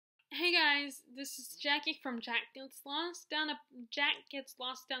Hey guys, this is Jackie from Jack Gets Lost Down a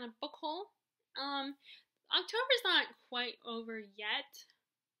Book Hole. October's not quite over yet.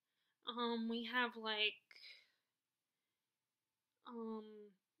 We have like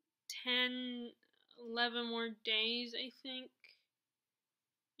 10, 11 more days, I think,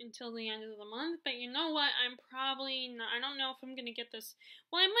 until the end of the month. But you know what? I'm probably not. I don't know if I'm gonna get this.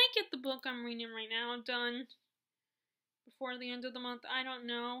 Well, I might get the book I'm reading right now done before the end of the month. I don't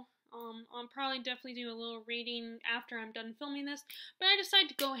know. I'll probably definitely do a little reading after I'm done filming this, but I decided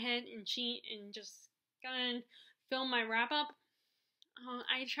to go ahead and cheat and just go ahead and film my wrap up.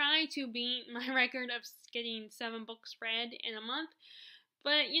 I try to beat my record of getting 7 books read in a month,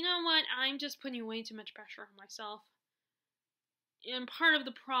 but you know what? I'm just putting way too much pressure on myself. And part of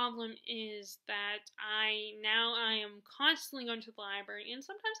the problem is that I am constantly going to the library, and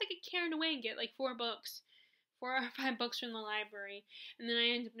sometimes I get carried away and get like 4 or 5 books from the library, and then I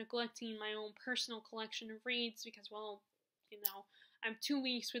end up neglecting my own personal collection of reads because, well, you know, I have 2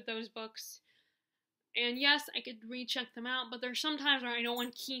 weeks with those books, and yes, I could recheck them out, but there's some times where I don't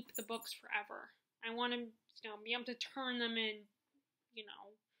want to keep the books forever. I want to, be able to turn them in,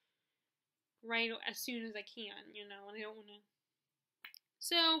 right as soon as I can, and I don't want to.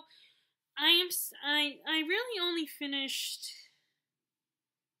 So, I really only finished,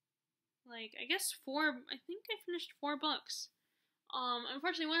 I guess 4, I think I finished 4 books.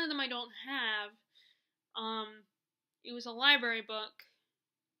 Unfortunately, one of them I don't have. It was a library book,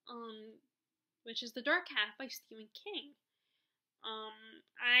 which is The Dark Half by Stephen King.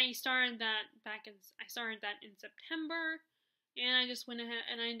 I started that in September, and I just went ahead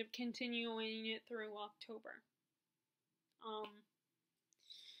and I ended up continuing it through October.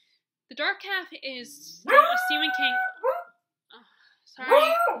 The Dark Half is a Stephen King.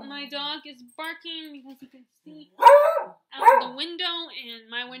 Sorry, my dog is barking because he can see out the window, and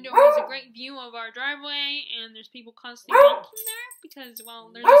my window has a great view of our driveway, and there's people constantly walking there because,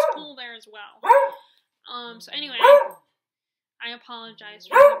 well, there's a school there as well. So anyway, I apologize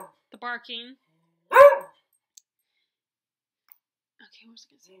for the barking. Okay, what was I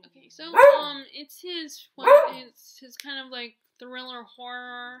gonna say? Okay, so, it's his kind of like thriller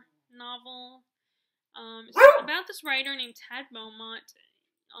horror novel. It's about this writer named Tad Beaumont.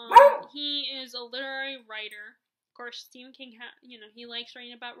 He is a literary writer. Of course, Stephen King, he likes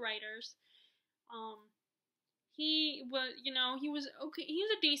writing about writers. He was okay. He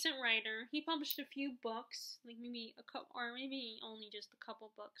was a decent writer. He published a few books, like maybe a couple, or maybe only just a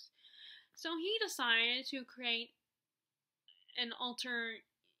couple books. So he decided to create an alter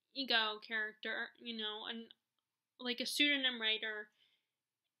ego character, like a pseudonym writer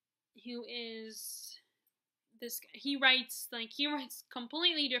who is he writes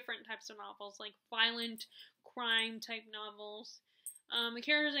completely different types of novels, like violent crime type novels. The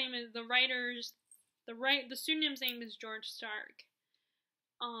character's name is the pseudonym's name is George Stark.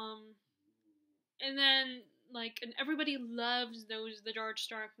 And then and everybody loves the George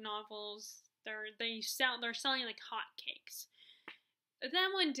Stark novels. They're selling like hotcakes.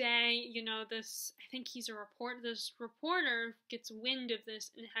 Then one day, I think he's this reporter gets wind of this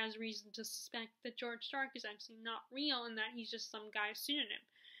and has reason to suspect that George Stark is actually not real and that he's just some guy's pseudonym.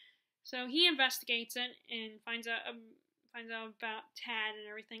 So he investigates it and finds out about Tad and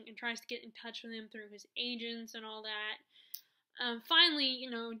everything and tries to get in touch with him through his agents and all that. Finally,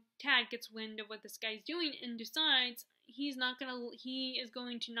 Tad gets wind of what this guy's doing and decides he is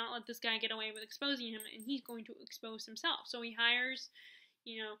going to not let this guy get away with exposing him, and he's going to expose himself. So he hires,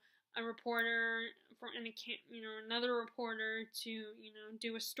 a reporter another reporter to,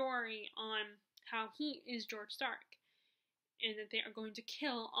 do a story on how he is George Stark, and that they are going to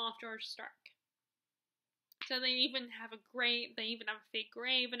kill off George Stark. So they even have a fake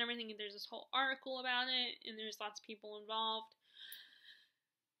grave and everything, and there's this whole article about it, and there's lots of people involved.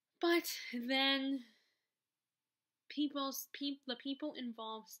 But then the people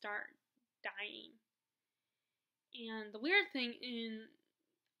involved start dying. And the weird thing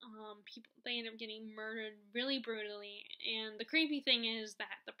they end up getting murdered really brutally. And the creepy thing is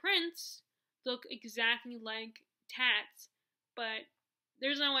that the prints look exactly like Tad's, but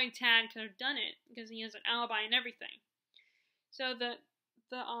there's no way Tad could have done it because he has an alibi and everything. So the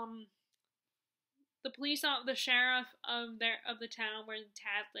sheriff of the town where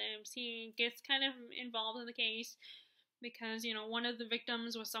Tad lives, he gets kind of involved in the case because, one of the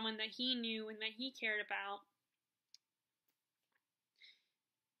victims was someone that he knew and that he cared about.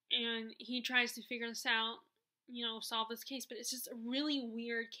 And he tries to figure this out, solve this case, but it's just a really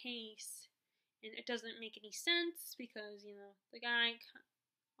weird case. And it doesn't make any sense because, the guy,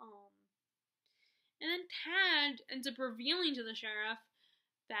 and then Tad ends up revealing to the sheriff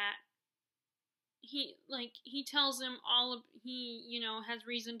that he tells him he has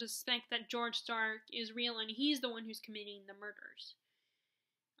reason to suspect that George Stark is real and he's the one who's committing the murders.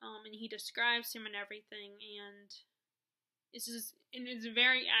 And he describes him and everything, and it's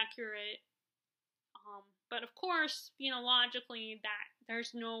very accurate. But of course, logically, that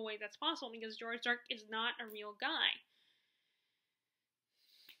there's no way that's possible because George Stark is not a real guy.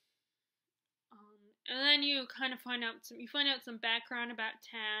 And then you kind of find out some background about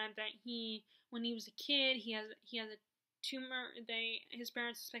Tad, that when he was a kid, he has a tumor. His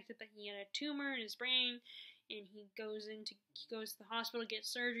parents suspected that he had a tumor in his brain, and he goes to the hospital to get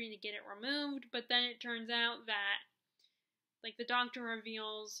surgery to get it removed. But then it turns out that, like, the doctor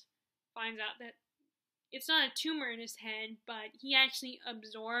finds out that it's not a tumor in his head, but he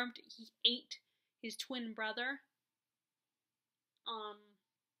ate his twin brother.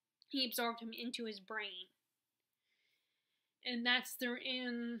 He absorbed him into his brain. And that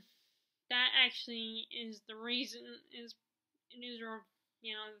actually is the reason,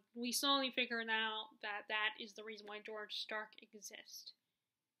 we slowly figured out that is the reason why George Stark exists.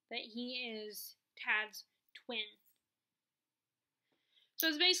 That he is Tad's twin. So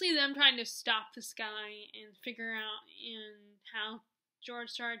it's basically them trying to stop this guy and figure out how George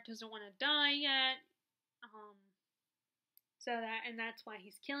Stark doesn't want to die yet. That's why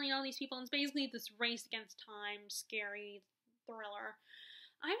he's killing all these people. And it's basically this race against time, scary thriller.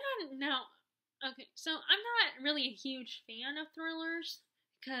 I'm not really a huge fan of thrillers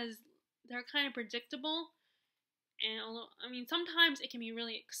because they're kind of predictable. And sometimes it can be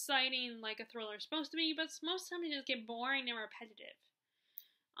really exciting, like a thriller is supposed to be, but most times they just get boring and repetitive.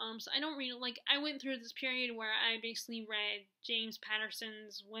 So I don't read I went through this period where I basically read James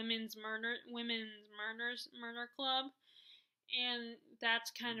Patterson's Women's Murder Club, and that's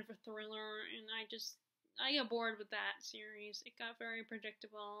kind of a thriller, and I got bored with that series. It got very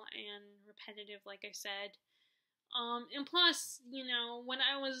predictable and repetitive, like I said. And plus, when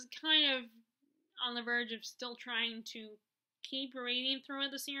I was kind of on the verge of still trying to keep reading through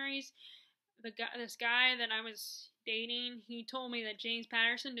the series, this guy that I was dating, he told me that James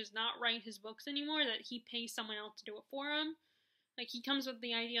Patterson does not write his books anymore, that he pays someone else to do it for him. Like, he comes with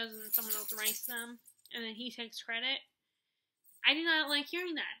the ideas and then someone else writes them, and then he takes credit. I did not like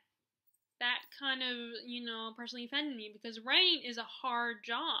hearing that. That kind of, personally offended me, because writing is a hard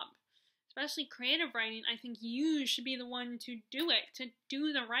job. Especially creative writing. I think you should be the one to do it, to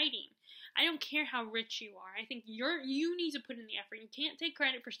do the writing. I don't care how rich you are. I think you need to put in the effort. You can't take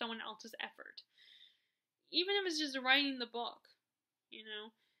credit for someone else's effort. Even if it's just writing the book,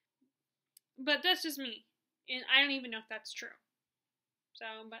 But that's just me. And I don't even know if that's true.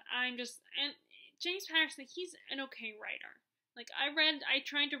 And James Patterson, he's an okay writer. I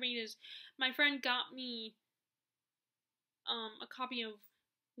tried to read my friend got me a copy of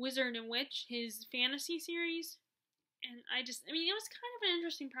Wizard and Witch, his fantasy series, and it was kind of an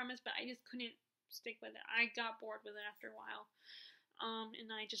interesting premise, but I just couldn't stick with it. I got bored with it after a while,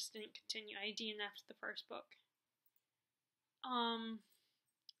 and I just didn't continue. I DNF'd the first book.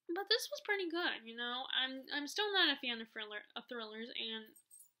 But this was pretty good, I'm still not a fan of thrillers, and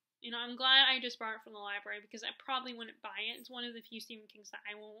I'm glad I just bought it from the library because I probably wouldn't buy it. It's one of the few Stephen Kings that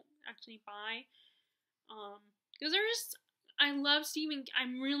I won't actually buy. Because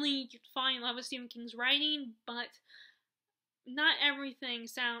I'm really falling in love with Stephen King's writing, but not everything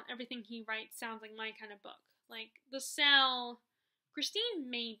he writes sounds like my kind of book. Like The Cell, Christine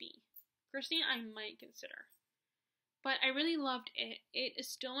maybe. Christine I might consider. But I really loved it. It is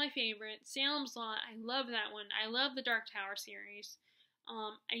still my favorite. Salem's Lot, I love that one. I love the Dark Tower series.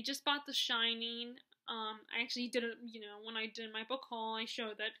 I just bought The Shining. I actually did it, when I did my book haul, I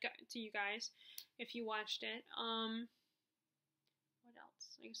showed that to you guys if you watched it. What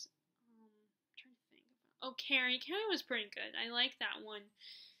else? I'm trying to think. Carrie. Carrie was pretty good. I like that one.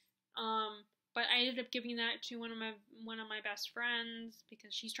 But I ended up giving that to one of my best friends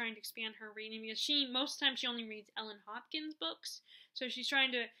because she's trying to expand her reading because most of the time she only reads Ellen Hopkins books. So she's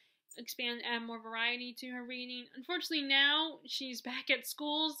trying to add more variety to her reading. Unfortunately now she's back at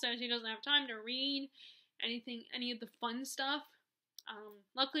school, so she doesn't have time to read any of the fun stuff.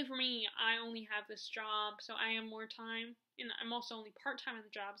 Luckily for me, I only have this job, so I have more time, and I'm also only part-time at the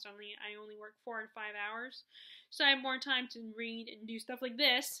job, so I only work 4 to 5 hours, so I have more time to read and do stuff like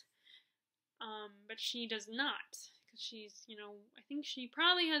this. But she does not, because she's, I think she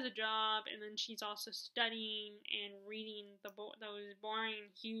probably has a job, and then she's also studying and reading those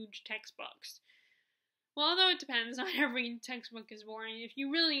boring, huge textbooks. Well, although it depends, not every textbook is boring. If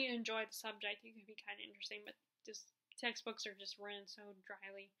you really enjoy the subject, it can be kind of interesting, but just textbooks are just written so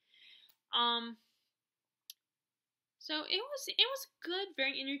dryly. So it was a good,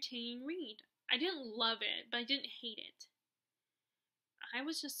 very entertaining read. I didn't love it, but I didn't hate it. I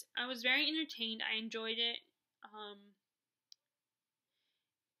was very entertained. I enjoyed it.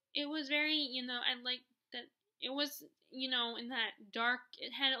 It was very, I liked that it was, in that dark,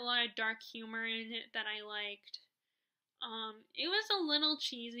 it had a lot of dark humor in it that I liked. It was a little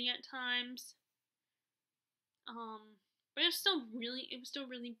cheesy at times. But it was still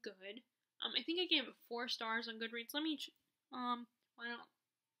really good. I think I gave it 4 stars on Goodreads. Let me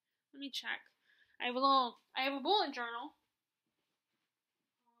check. I have a bullet journal.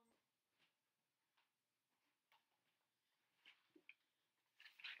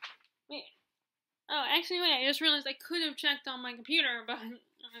 Wait. Oh, actually, wait. I just realized I could have checked on my computer, but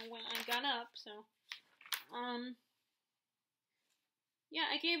when I got up, so. Yeah,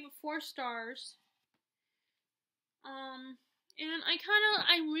 I gave it 4 stars. And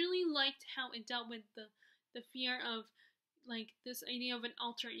I really liked how it dealt with the fear of, like, this idea of an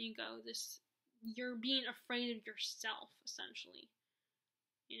alter ego, you're being afraid of yourself, essentially.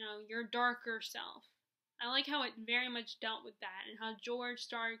 Your darker self. I like how it very much dealt with that, and how George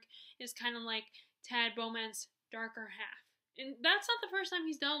Stark is kind of like Tad Bowman's darker half. And that's not the first time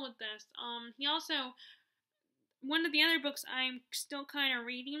he's dealt with this. He also, one of the other books I'm still kind of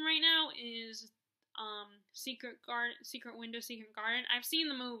reading right now is Secret Window, Secret Garden. I've seen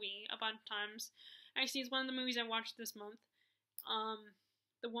the movie a bunch of times. Actually, it's one of the movies I watched this month.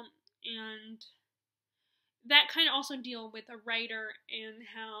 And that kind of also deal with a writer and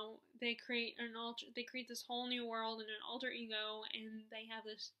how they create this whole new world and an alter ego, and they have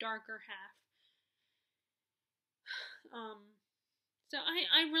this darker half. So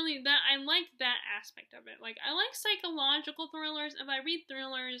I like that aspect of it. Like, I like psychological thrillers. If I read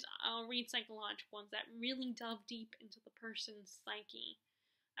thrillers, I'll read psychological ones that really delve deep into the person's psyche.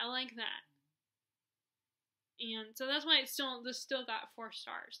 I like that. And so that's why this still got 4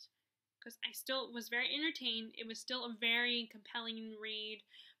 stars. Because I still was very entertained. It was still a very compelling read.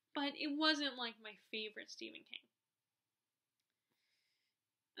 But it wasn't, like, my favorite Stephen King.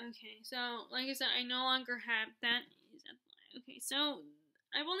 Okay, so, like I said, I no longer have that. Okay, so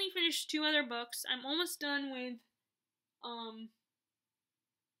I've only finished 2 other books. I'm almost done with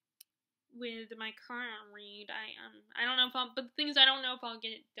my current read. I don't know but the thing is, I don't know if I'll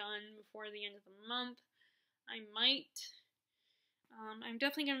get it done before the end of the month. I might. I'm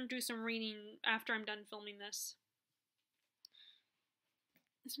definitely gonna do some reading after I'm done filming this.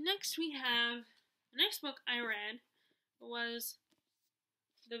 So next the next book I read was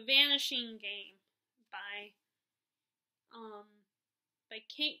The Vanishing Game by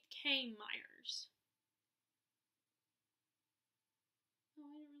Kate K. Myers. Oh,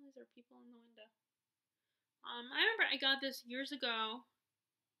 I didn't realize there were people in the window. I remember I got this years ago.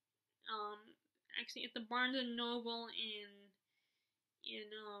 Actually at the Barnes and Noble in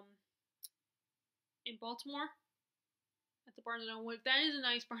Baltimore. At the Barnes and Noble. That is a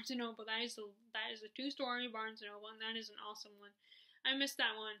nice Barnes and Noble. That is a 2-story Barnes and Noble, and that is an awesome one. I miss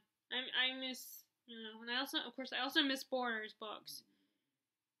that one. I miss, and I also miss Borders books.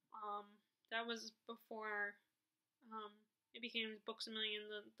 That was before it became Books A Million,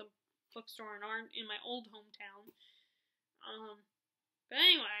 the bookstore in my old hometown. But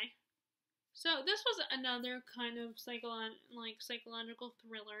anyway, so this was another kind of psychological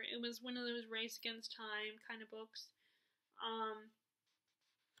thriller. It was one of those race against time kind of books.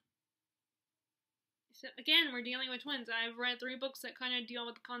 So again, we're dealing with twins. I've read 3 books that kind of deal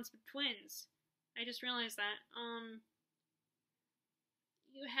with the concept of twins. I just realized that.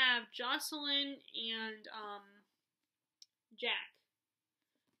 You have Jocelyn and Jack.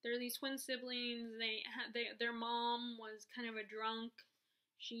 They're these twin siblings. Their mom was kind of a drunk.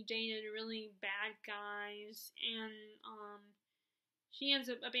 She dated really bad guys, and she ends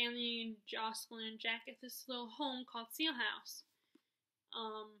up abandoning Jocelyn and Jack at this little home called Seal House,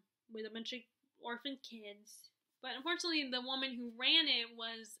 with a bunch of orphan kids. But unfortunately, the woman who ran it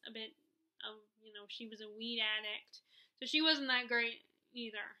was a bit of, she was a weed addict, so she wasn't that great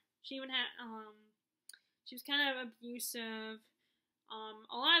either. She was kind of abusive.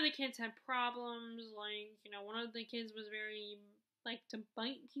 A lot of the kids had problems, like, one of the kids was very, to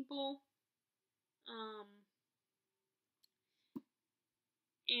bite people.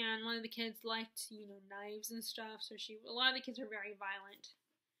 And one of the kids liked, knives and stuff, so a lot of the kids were very violent.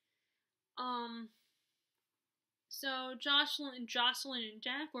 So Jocelyn and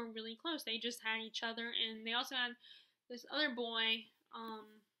Jack were really close. They just had each other, and they also had this other boy,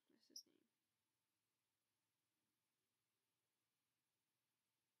 what's his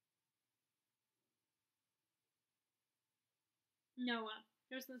name? Noah.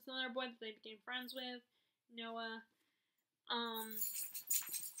 There's this other boy that they became friends with, Noah.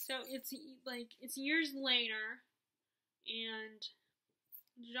 So it's years later, and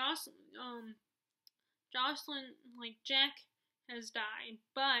Jocelyn, like Jack, has died,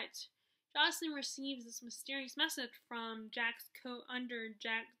 but Jocelyn receives this mysterious message from that's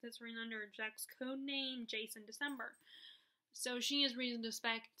written under Jack's code name, Jason December. So she has reason to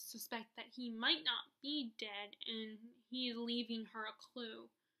suspect that he might not be dead, and he is leaving her a clue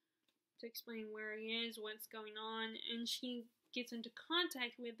to explain where he is, what's going on, and she gets into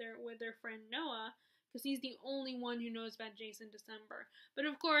contact with their friend Noah, because he's the only one who knows about Jason December. But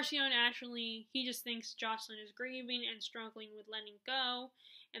of course, naturally, he just thinks Jocelyn is grieving and struggling with letting go,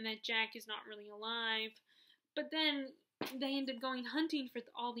 and that Jack is not really alive. But then they end up going hunting for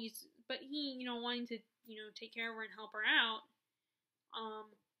all these, but he, wanting to, take care of her and help her out,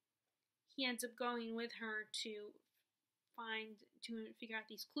 he ends up going with her to figure out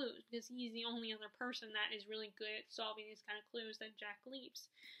these clues, because he's the only other person that is really good at solving these kind of clues that Jack leaves.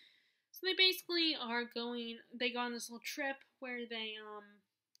 So they basically they go on this little trip where they,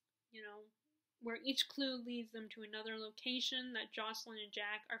 where each clue leads them to another location that Jocelyn and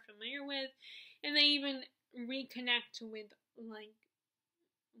Jack are familiar with, and they even reconnect with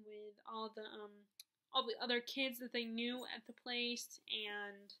all the other kids that they knew at the place,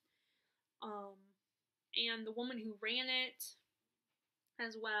 and the woman who ran it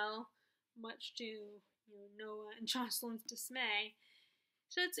as well, much to Noah and Jocelyn's dismay.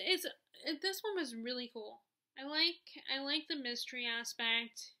 So this one was really cool. I like the mystery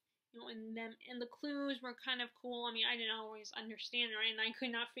aspect, and the clues were kind of cool. I mean, I didn't always understand, right, and I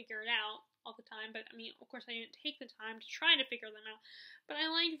could not figure it out all the time, but I mean, of course, I didn't take the time to try to figure them out. But I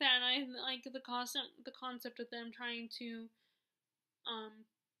like that. I like the concept of them trying to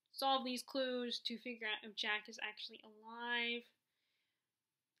solve these clues to figure out if Jack is actually alive.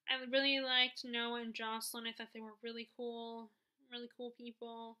 I really liked Noah and Jocelyn. I thought they were really cool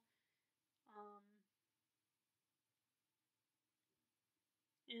people.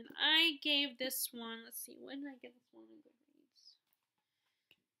 And I gave this one, let's see, when did I get this one on Goodreads?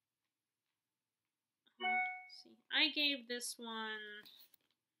 Let's see. I gave this one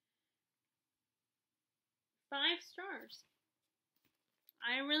 5 stars.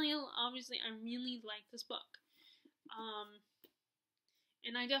 I really like this book.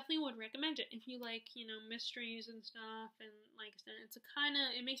 And I definitely would recommend it if you like, mysteries and stuff. And like I said,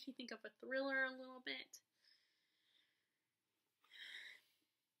 it makes me think of a thriller a little bit.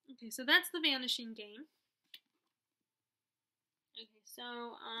 Okay, so that's The Vanishing Game. Okay,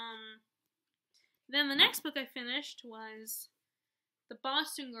 so, then the next book I finished was The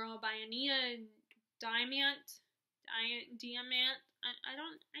Boston Girl by Anita Diamant. I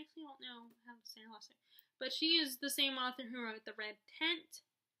don't know how to say her last name. But she is the same author who wrote The Red Tent.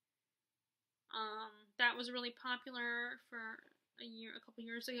 That was really popular for a couple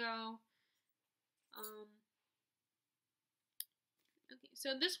years ago. Okay,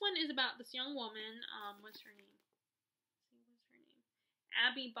 so this one is about this young woman. What's her name?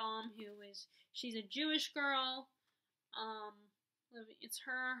 Abby Baum, she's a Jewish girl. It's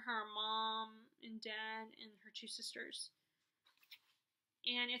her mom and dad, and her 2 sisters.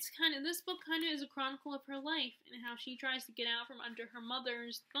 And this book kind of is a chronicle of her life and how she tries to get out from under her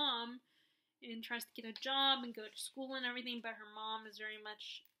mother's thumb and tries to get a job and go to school and everything, but her mom is very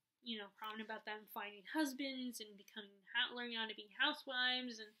much, prominent about them finding husbands and learning how to be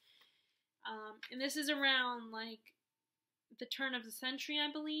housewives, and this is around, the turn of the century, I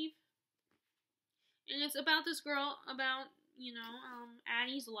believe. And it's about this girl,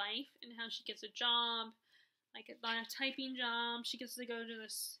 Addie's life and how she gets a job, a typing job. She gets to go to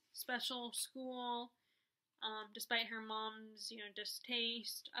this special school, despite her mom's,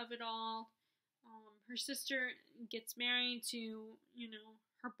 distaste of it all. Her sister gets married to,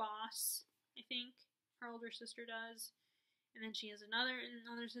 her boss, I think. Her older sister does. And then she has another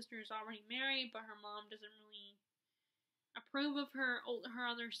sister who's already married, but her mom doesn't really approve of her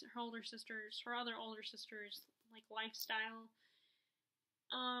other older sisters' lifestyle.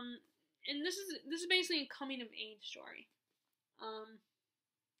 And this is basically a coming of age story. And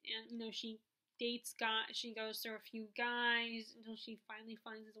she dates she goes through a few guys until she finally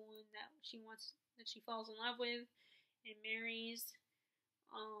finds the one that she falls in love with and marries.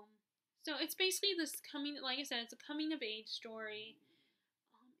 So it's basically this like I said, it's a coming of age story.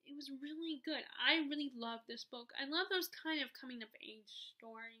 It was really good. I really love this book. I love those kind of coming of age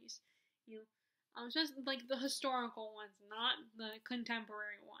stories. Just like the historical ones, not the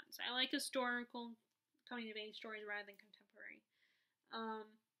contemporary ones. I like historical coming of age stories rather than contemporary.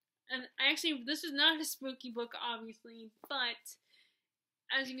 And actually, this is not a spooky book, obviously, but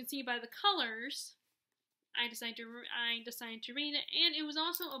as you can see by the colors, I decided to read it, and it was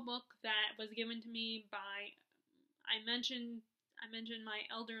also a book that was given to me by I mentioned my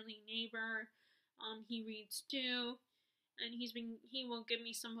elderly neighbor. He reads too, and he will give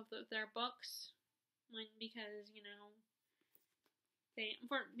me some of their books because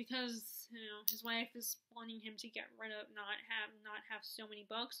because his wife is wanting him to get rid of not have so many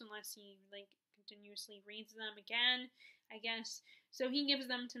books unless he like continuously reads them again, I guess. So he gives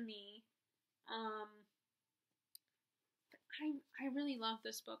them to me. I really love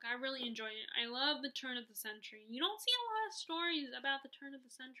this book. I really enjoyed it. I love the turn of the century. You don't see a lot of stories about the turn of the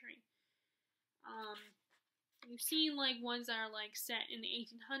century. You see like ones that are like set in the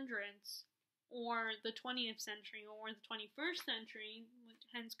 1800s or the 20th century or the 21st century,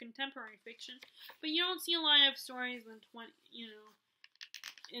 hence contemporary fiction. But you don't see a lot of stories in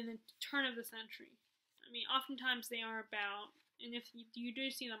in the turn of the century. I mean, oftentimes they are about, and if you do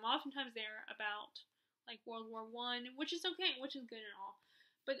see them, oftentimes they are about like World War One, which is okay, which is good and all.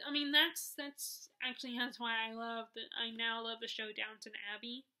 But I mean, that's why I now love the show Downton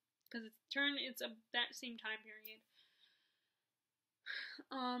Abbey, because it's that same time period.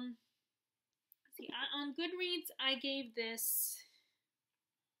 Let's see, on Goodreads I gave this.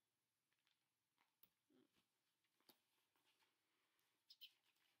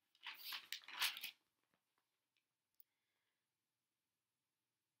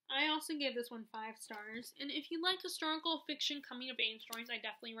 I also gave this one 5 stars, and if you like historical fiction coming of age stories, I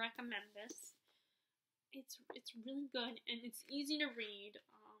definitely recommend this. It's really good and it's easy to read.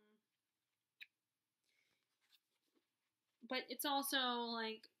 But it's also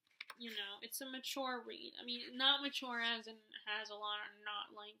like, it's a mature read. I mean, not mature as in has a lot of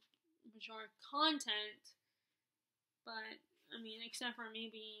not like mature content, but I mean, except for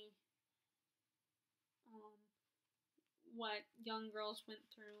maybe what young girls went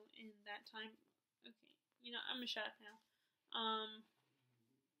through in that time. Okay, I'm gonna shut up now.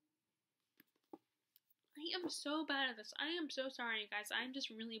 I am so bad at this. I am so sorry, guys. I'm just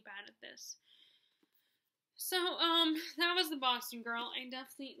really bad at this. So, that was The Boston Girl. I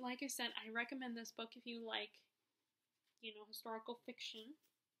definitely, like I said, I recommend this book if you like, historical fiction.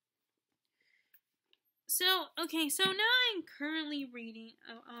 So, okay, so now I'm currently reading,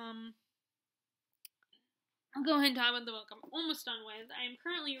 I'll go ahead and talk about the book I'm almost done with. I am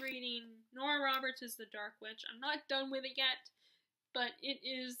currently reading Nora Roberts' The Dark Witch. I'm not done with it yet, but it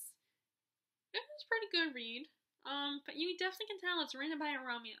is a pretty good read. But you definitely can tell it's written by an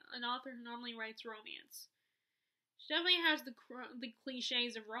author who normally writes romance. She definitely has the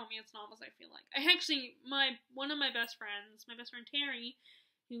cliches of romance novels, I feel like. One of my best friend Terry,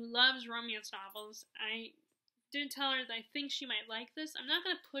 who loves romance novels, I did tell her that I think she might like this. I'm not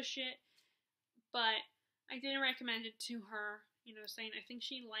going to push it, but I did recommend it to her, saying I think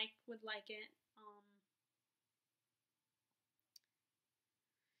she would like it.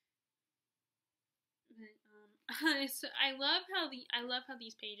 I love how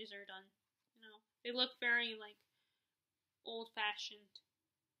these pages are done. They look very like old-fashioned,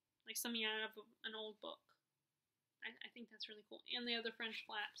 like something out of an old book. I think that's really cool. And they have the French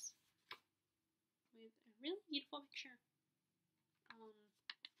flaps with a really beautiful picture.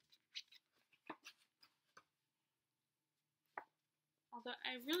 Although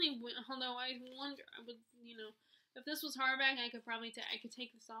I wonder, if this was hardback, I could take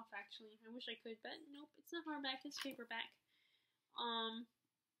this off. Actually, I wish I could, but nope, it's not hardback. It's paperback.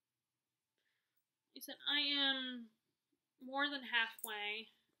 He said I am more than halfway.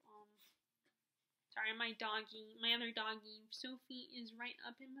 Sorry, my other doggy, Sophie, is right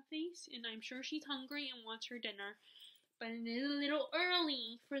up in my face, and I'm sure she's hungry and wants her dinner. But it is a little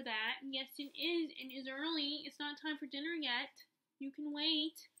early for that. Yes, it is. It is early. It's not time for dinner yet. You can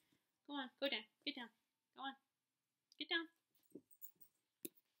wait. Go on, go down. Get down. Go on. Get down.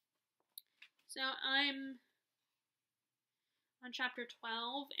 So I'm on chapter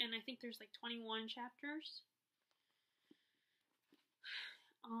 12, and I think there's like 21 chapters.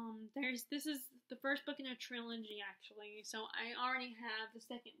 This is the first book in a trilogy, actually. So I already have the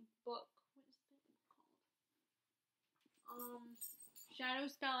second book. What is that called? Shadow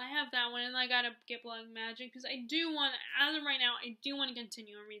Spell. I have that one, and I gotta get Blood Magic because as of right now, I do want to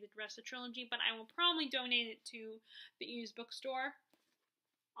continue and read the rest of the trilogy. But I will probably donate it to the used bookstore.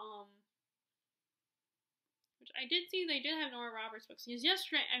 Which I did see they did have Nora Roberts books. Because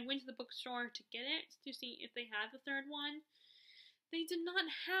yesterday I went to the bookstore to get it to see if they had the third one. They did not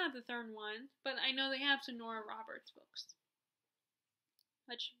have the third one, but I know they have some Nora Roberts books.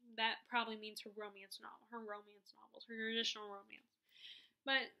 Which, that probably means her romance novels, her traditional romance.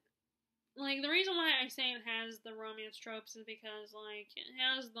 But, like, the reason why I say it has the romance tropes is because, like, it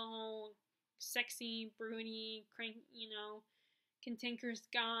has the whole sexy, broody, cantankerous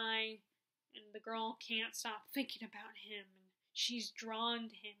guy, and the girl can't stop thinking about him, and she's drawn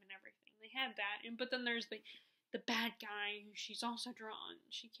to him and everything. They had that, but then there's the bad guy who she's also drawn.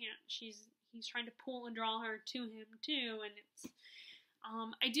 He's trying to pull and draw her to him too, and it's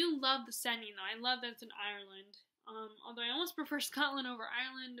I do love the setting though. I love that it's in Ireland. Although I almost prefer Scotland over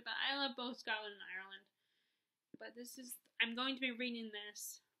Ireland, but I love both Scotland and Ireland. But I'm going to be reading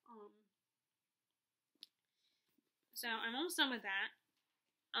this. So I'm almost done with that.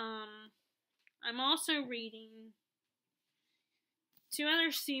 I'm also reading 2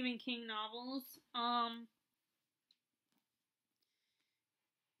 other Stephen King novels.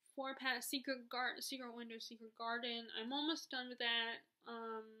 Four Past Secret Window, Secret Garden. I'm almost done with that.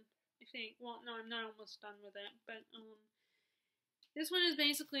 I think. Well, no, I'm not almost done with it, but this one is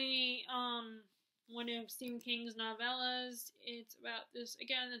basically one of Stephen King's novellas. It's about it's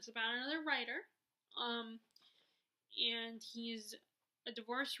about another writer. And he's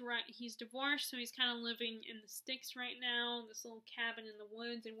divorced, so he's kind of living in the sticks right now, this little cabin in the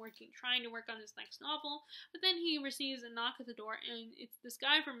woods, and trying to work on his next novel. But then he receives a knock at the door, and it's this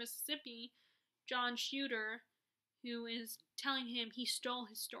guy from Mississippi, John Shooter, who is telling him he stole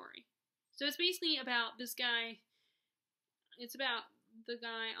his story. So it's basically about this guy. It's about the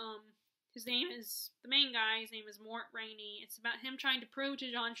guy. The main guy, his name is Mort Rainey. It's about him trying to prove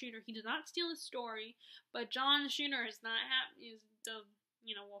to John Shooter he did not steal his story, but John Shooter is not happy.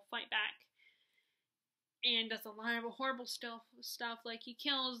 Will fight back and does a lot of horrible stuff. Like he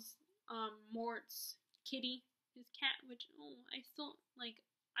kills Mort's kitty, his cat, which I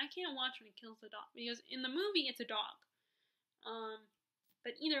can't watch when he kills the dog, because in the movie it's a dog.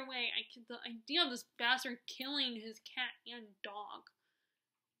 But either way, the idea of this bastard killing his cat and dog.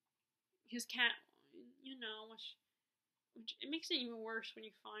 His cat, which it makes it even worse when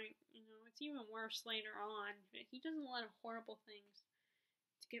you find, it's even worse later on. But he does a lot of horrible things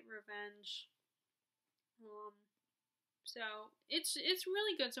to get revenge. So it's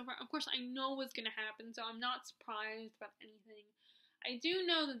really good so far. Of course, I know what's gonna happen, so I'm not surprised about anything. I do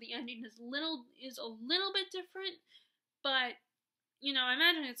know that the ending is a little bit different, but I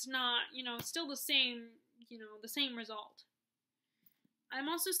imagine it's not, still the same, the same result. I'm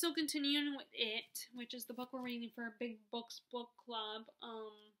also still continuing with It, which is the book we're reading for Big Books Book Club.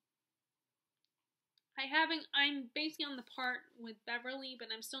 I'm basically on the part with Beverly, but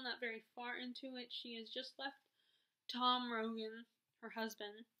I'm still not very far into it. She has just left Tom Rogan, her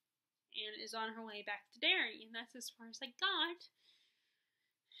husband, and is on her way back to Derry, and that's as far as I got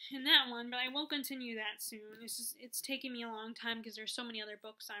in that one, but I will continue that soon. It's taking me a long time because there's so many other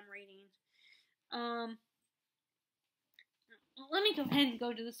books I'm reading. Let me go ahead and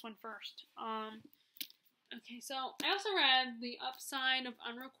go to this one first. Okay, so I also read The Upside of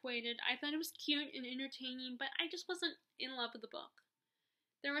Unrequited. I thought it was cute and entertaining, but I just wasn't in love with the book.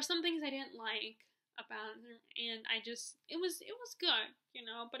 There were some things I didn't like about it, and it was good,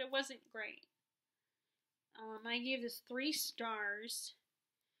 but it wasn't great. I gave this 3 stars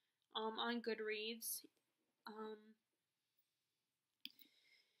on Goodreads.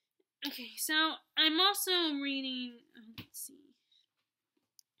 Okay, so I'm also reading. Let's see.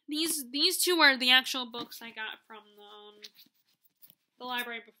 These 2 are the actual books I got from the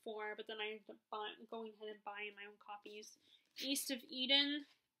library before, but then I ended up going ahead and buying my own copies. East of Eden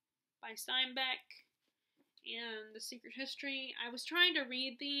by Steinbeck and The Secret History. I was trying to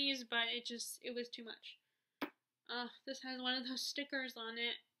read these, but it was too much. This has one of those stickers on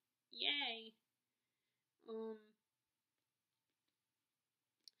it. Yay.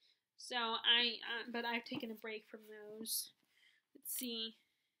 So but I've taken a break from those. Let's see.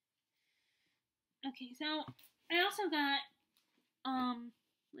 Okay, so I also got,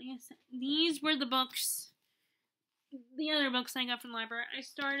 like I said, these were the books, the other books I got from the library. I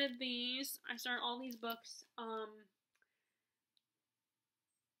started all these books, I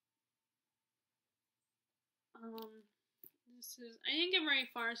didn't get very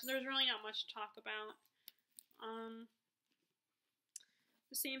far, so there's really not much to talk about.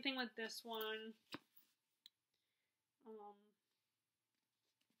 The same thing with this one.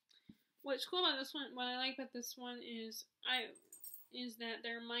 What's cool about this one, what I like about this one is that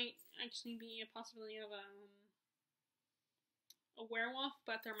there might actually be a possibility of a werewolf,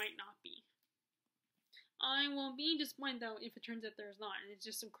 but there might not be. I will be disappointed though if it turns out there's not, and it's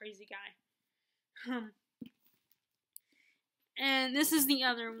just some crazy guy. And this is the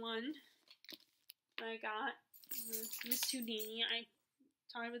other one that I got, Miss Houdini. I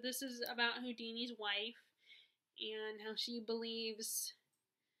talked about this is about Houdini's wife and how she believes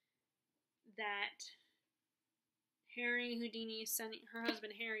that Harry Houdini is sending her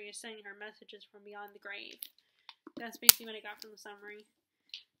husband Harry is sending her messages from beyond the grave. That's basically what I got from the summary.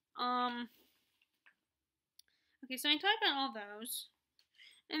 Okay, so I talked about all those,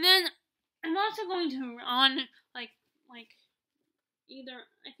 and then I'm also going to either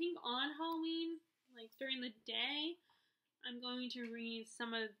I think on Halloween, like during the day, I'm going to read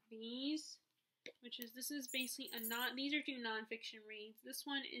some of these, this is basically these are 2 nonfiction reads. This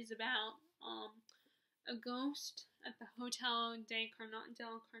one is about a ghost at the Hotel del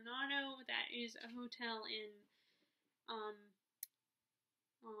Coronado. That is a hotel in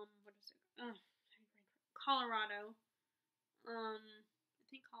what is it? Colorado. I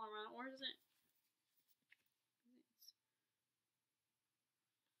think Colorado, or is it?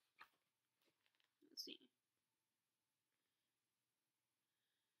 Let's see.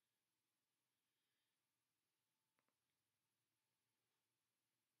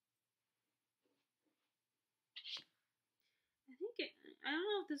 I don't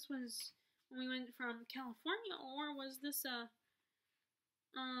know if this was when we went from California, or was this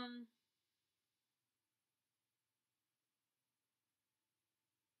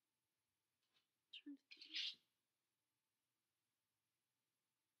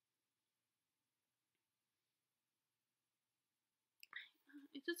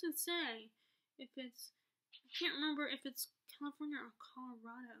it doesn't say if it's, I can't remember if it's California or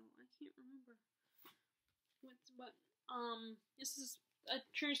Colorado. I can't remember. This is a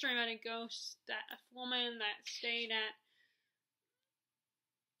true story about a ghost, that a woman that stayed at,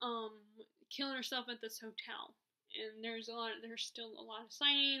 killed herself at this hotel. And there's still a lot of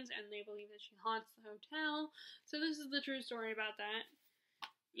sightings, and they believe that she haunts the hotel. So this is the true story about that.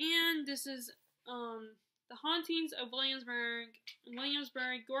 And this is, The Hauntings of Williamsburg,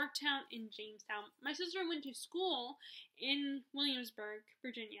 Yorktown, and Jamestown. My sister went to school in Williamsburg,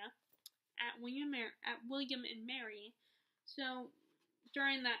 Virginia, at William and Mary. So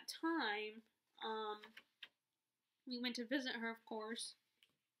during that time, we went to visit her, of course.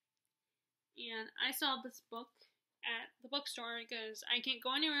 And I saw this book at the bookstore because I can't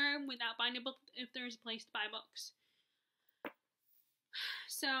go anywhere without buying a book if there's a place to buy books.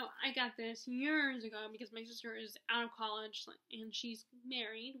 So I got this years ago because my sister is out of college and she's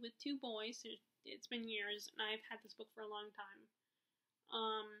married with 2 boys. So it's been years, and I've had this book for a long time.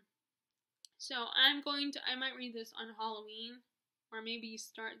 So I might read this on Halloween, or maybe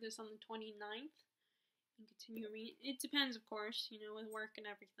start this on the 29th and continue reading. It depends, of course, with work and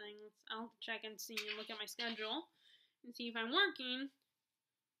everything. I'll check and see and look at my schedule and see if I'm working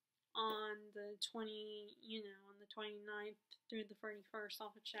on the 29th through the 31st.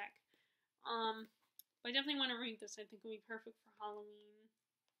 I'll have to check. But I definitely want to read this. I think it would be perfect for Halloween.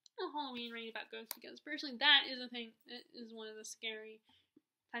 A Halloween read about ghosts, because personally that is one of the scary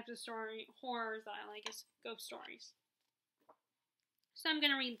types of horrors that I like, is ghost stories. So I'm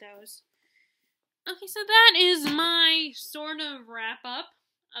gonna read those. Okay, so that is my sort of wrap up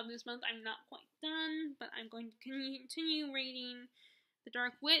of this month. I'm not quite done, but I'm going to continue reading The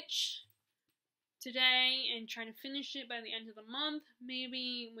Dark Witch today and try to finish it by the end of the month,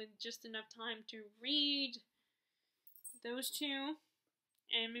 maybe with just enough time to read those 2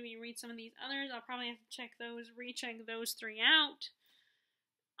 and maybe read some of these others. I'll probably have to recheck those 3 out.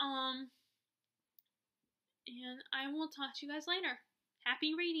 And I will talk to you guys later.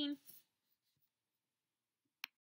 Happy reading!